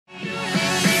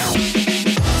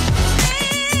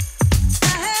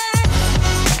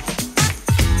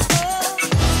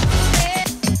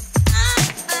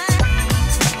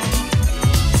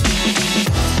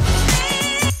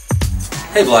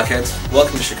Hey Blockheads,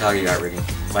 welcome to Chicago Yacht Rigging.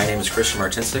 My name is Kristian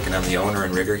Martincic and I'm the owner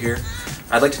and rigger here.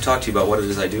 I'd like to talk to you about what it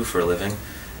is I do for a living,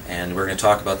 and we're going to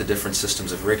talk about the different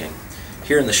systems of rigging.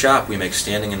 Here in the shop we make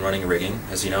standing and running rigging.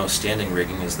 As you know, standing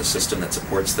rigging is the system that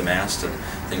supports the mast and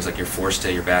things like your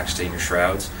forestay, your backstay, and your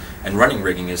shrouds. And running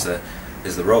rigging is the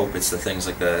rope. It's the things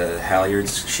like the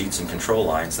halyards, sheets, and control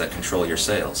lines that control your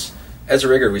sails. As a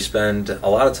rigger, we spend a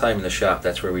lot of time in the shop.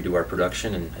 That's where we do our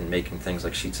production and making things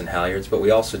like sheets and halyards, but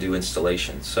we also do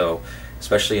installation. So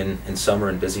especially in summer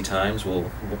and busy times,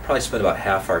 we'll probably spend about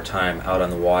half our time out on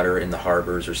the water in the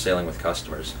harbors or sailing with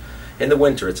customers. In the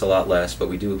winter it's a lot less, but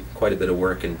we do quite a bit of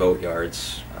work in boat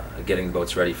yards, getting the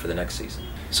boats ready for the next season.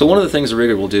 So one of the things a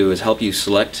rigger will do is help you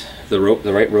select the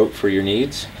right rope for your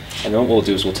needs. And then what we'll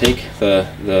do is we'll take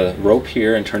the rope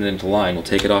here and turn it into line. We'll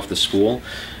take it off the spool,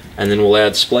 and then we'll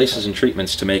add splices and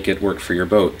treatments to make it work for your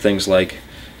boat. Things like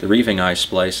the reeving eye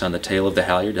splice on the tail of the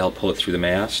halyard to help pull it through the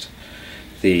mast.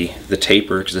 The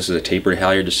taper, because this is a tapered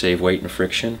halyard to save weight and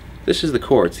friction. This is the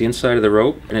core. It's the inside of the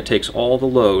rope, and it takes all the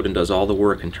load and does all the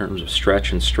work in terms of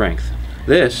stretch and strength.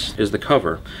 This is the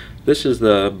cover. This is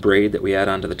the braid that we add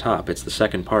onto the top. It's the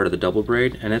second part of the double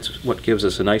braid, and it's what gives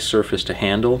us a nice surface to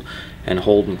handle and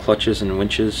hold in clutches and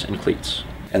winches and cleats.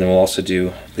 And then we'll also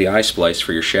do the eye splice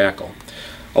for your shackle.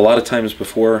 A lot of times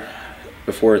before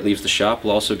it leaves the shop,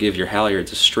 we'll also give your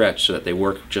halyards a stretch so that they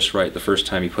work just right the first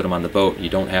time you put them on the boat. You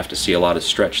don't have to see a lot of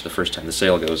stretch the first time the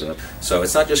sail goes up. So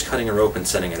it's not just cutting a rope and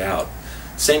sending it out.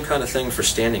 Same kind of thing for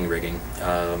standing rigging.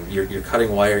 You're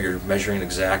cutting wire, you're measuring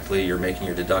exactly, you're making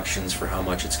your deductions for how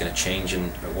much it's going to change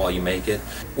while you make it.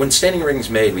 When standing rigging is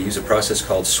made, we use a process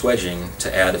called swedging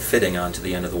to add a fitting onto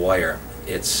the end of the wire.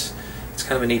 It's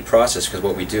kind of a neat process because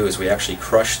what we do is we actually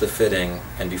crush the fitting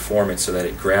and deform it so that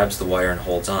it grabs the wire and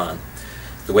holds on.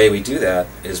 The way we do that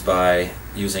is by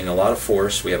using a lot of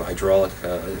force. We have a hydraulic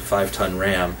 5-ton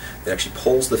ram that actually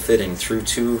pulls the fitting through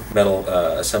two metal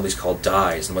assemblies called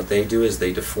dies, and what they do is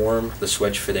they deform the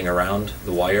swedge fitting around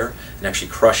the wire and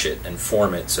actually crush it and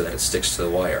form it so that it sticks to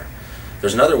the wire.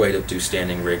 There's another way to do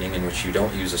standing rigging in which you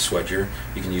don't use a swedger.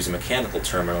 You can use a mechanical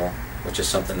terminal, which is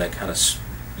something that kind of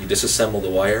you disassemble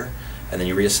the wire and then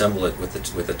you reassemble it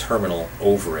with a terminal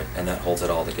over it, and that holds it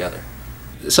all together.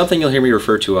 Something you'll hear me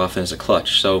refer to often is a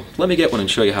clutch, so let me get one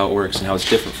and show you how it works and how it's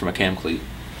different from a cam cleat.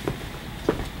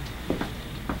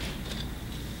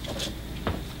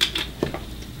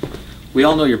 We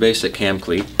all know your basic cam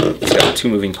cleat. It's got two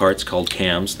moving parts called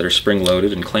cams that are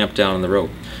spring-loaded and clamped down on the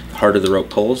rope. The harder the rope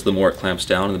pulls, the more it clamps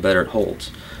down and the better it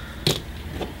holds.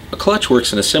 A clutch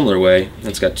works in a similar way.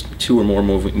 It's got two or more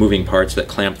moving parts that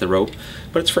clamp the rope,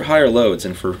 but it's for higher loads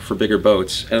and for bigger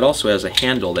boats, and it also has a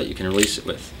handle that you can release it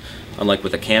with. Unlike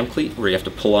with a cam cleat where you have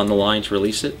to pull on the line to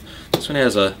release it, this one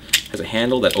has a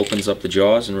handle that opens up the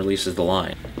jaws and releases the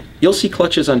line. You'll see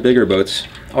clutches on bigger boats,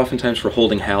 oftentimes for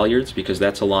holding halyards, because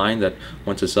that's a line that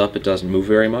once it's up it doesn't move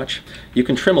very much. You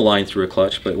can trim a line through a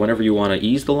clutch, but whenever you want to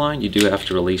ease the line you do have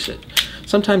to release it.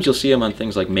 Sometimes you'll see them on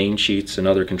things like main sheets and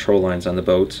other control lines on the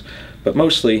boats, but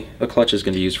mostly a clutch is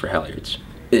going to be used for halyards.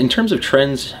 In terms of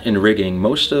trends in rigging,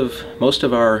 most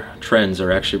of our trends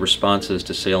are actually responses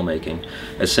to sail making.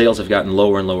 As sails have gotten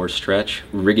lower and lower stretch,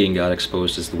 rigging got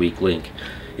exposed as the weak link.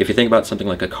 If you think about something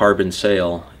like a carbon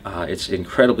sail, it's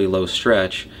incredibly low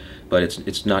stretch, but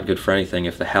it's not good for anything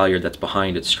if the halyard that's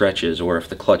behind it stretches or if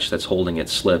the clutch that's holding it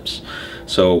slips.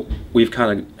 So we've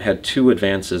kind of had two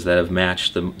advances that have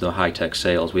matched the high-tech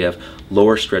sails. We have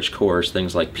lower stretch cores,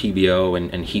 things like PBO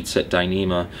and heat set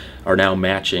Dyneema are now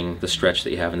matching the stretch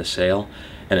that you have in the sail.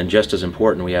 And then just as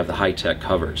important, we have the high-tech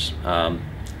covers.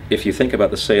 If you think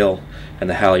about the sail and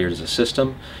the halyard as a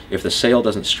system, if the sail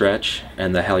doesn't stretch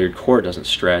and the halyard core doesn't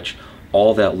stretch,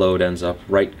 all that load ends up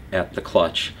right at the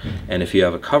clutch, and if you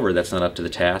have a cover that's not up to the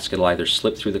task, it'll either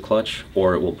slip through the clutch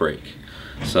or it will break.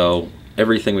 So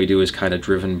everything we do is kind of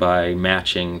driven by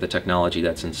matching the technology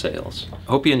that's in sails.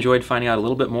 I hope you enjoyed finding out a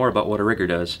little bit more about what a rigger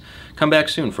does. Come back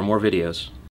soon for more videos.